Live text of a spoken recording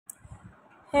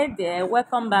Hey there,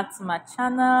 welcome back to my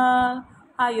channel.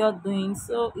 How you're doing?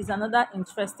 So it's another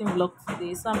interesting vlog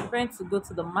today. So I'm preparing to go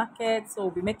to the market. So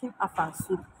we'll be making afang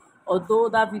soup. Although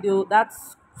that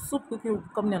soup cooking will be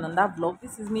coming on that vlog.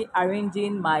 This is me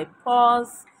arranging my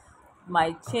purse,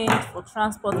 my change for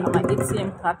transport, and my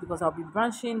ATM card because I'll be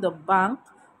branching the bank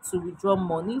to withdraw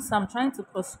money. So I'm trying to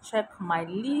cross check my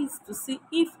list to see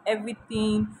if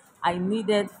everything I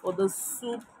needed for the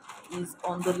soup is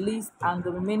on the list and the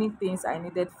remaining things I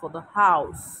needed for the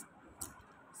house.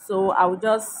 So I will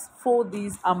just fold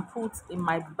these and put in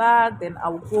my bag. Then I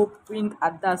will go bring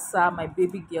Adasa, my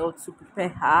baby girl, to prepare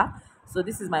her. So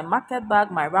this is my market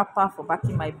bag, my wrapper for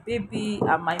backing my baby,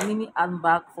 and my mini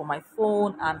handbag for my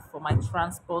phone and for my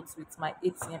transport with my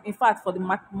ATM. In fact, for the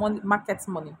market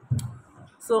money.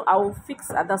 So I will fix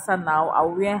Adasa now. I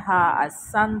will wear her as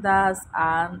sandals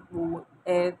and we'll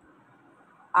head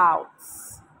out.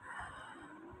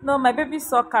 No, my baby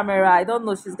saw camera. I don't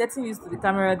know. She's getting used to the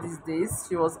camera these days.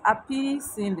 She was happy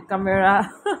seeing the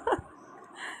camera.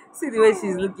 See the way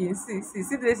she's looking. See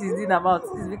the way she's doing her mouth.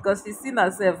 It's because she's seen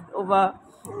herself over.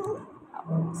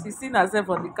 She's seen herself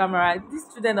on the camera. These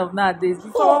children of nowadays,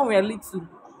 before when we were little,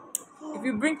 if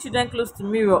you bring children close to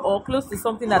mirror or close to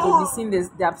something that they'll be seeing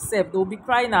themselves, they'll be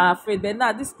crying and afraid. But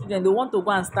now these children, they want to go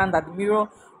and stand at the mirror.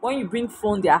 When you bring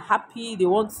phone, they are happy. They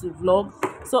want to vlog.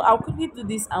 So I'll quickly do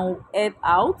this and we'll head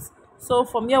out. So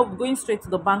from here, we're going straight to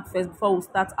the bank first before we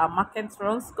start our market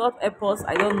runs. God help us.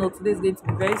 I don't know. Today's going to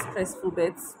be very stressful,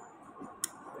 but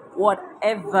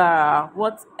whatever,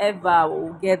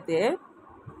 we'll get there.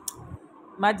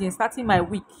 Imagine starting my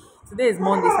week. Today is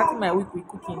Monday, starting my week with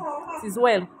cooking. It is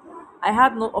well. I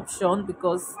had no option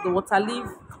because the water leaf,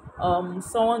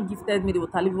 someone gifted me the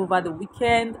water leaf over the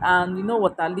weekend, and you know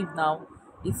water leaf now.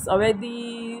 It has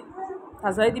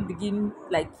already begin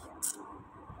like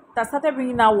it has started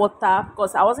bringing out water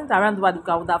because I wasn't around over the week.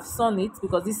 I would have sun it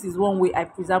because this is one way I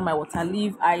preserve my water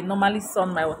leaf. I normally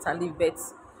sun my water leaf, but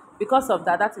because of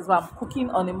that, that is why I'm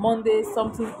cooking on a Monday,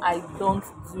 something I don't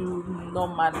do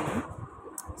normally.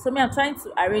 So me, I'm trying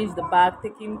to arrange the bag,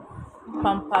 taking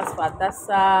pampers for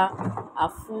Adasa, her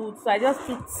food. So I just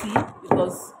took tea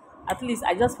because at least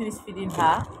I just finished feeding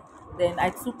her. Then I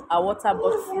took a water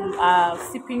bottle, a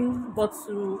sipping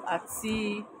bottle, a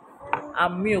tea,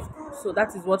 and milk. So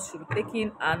that is what she'll be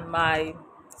taking, and my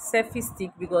selfie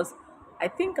stick because I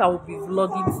think I will be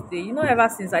vlogging today. You know, ever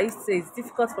since I used to say it's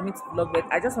difficult for me to vlog, but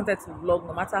I just wanted to vlog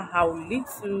no matter how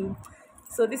little.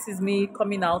 So this is me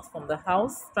coming out from the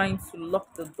house, trying to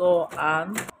lock the door,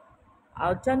 and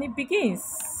our journey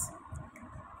begins.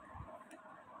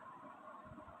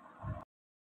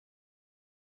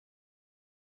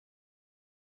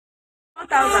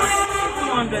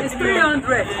 1,200. It's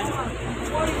 300.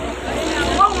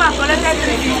 One man collected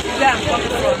 350 where I'm coming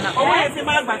from now. Oh, yes,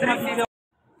 man, but 350.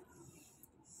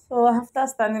 So after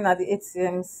standing at the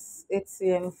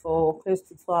ATM for close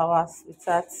to 2 hours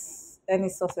without any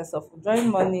sources of withdrawing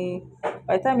money,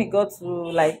 by the time it got to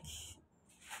like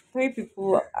three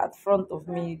people at front of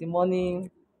me, the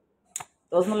money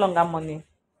there was no longer money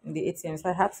in the ATM, so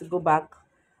I had to go back.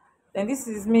 Then this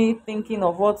is me thinking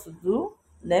of what to do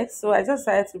next. So I just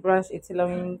decided to branch a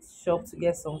tailoring shop to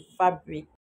get some fabric.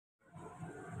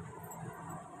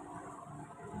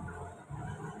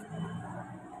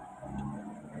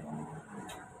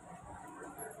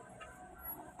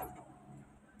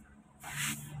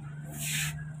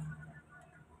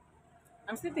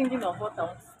 I'm still thinking of what I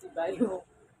want to buy.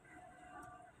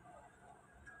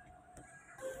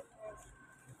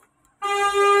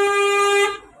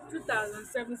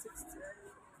 2,760.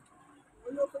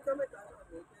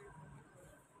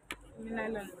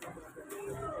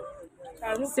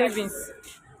 Savings.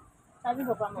 Saving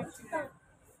for how much?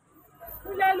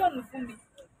 Nylon loan fún mi.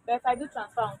 But I do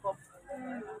transfer on call.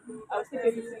 I will still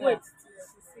pay 50. Wait.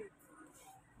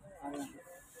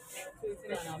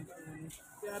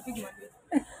 They are big money.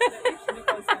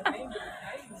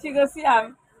 She go see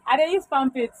am. I dey use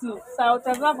PalmPay too, so I will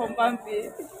transfer from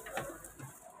PalmPay.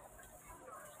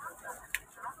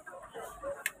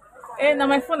 Eh, na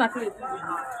my phone actually.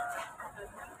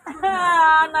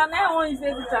 Na na one you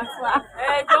say to transfer.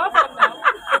 Eh, go from now.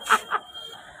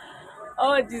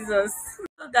 Oh Jesus.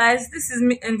 So guys, this is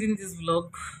me ending this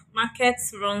vlog. Market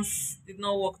runs did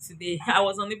not work today. I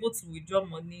was unable to withdraw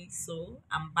money, so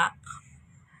I'm back.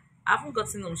 I haven't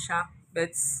gotten home sharp,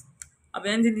 but I'll be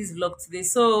ending this vlog today.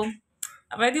 So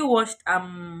I've already washed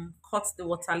cut the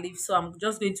water leaf, so I'm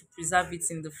just going to preserve it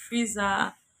in the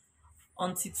freezer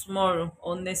until tomorrow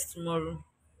or next tomorrow.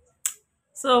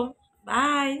 So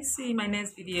bye. See you in my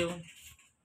next video.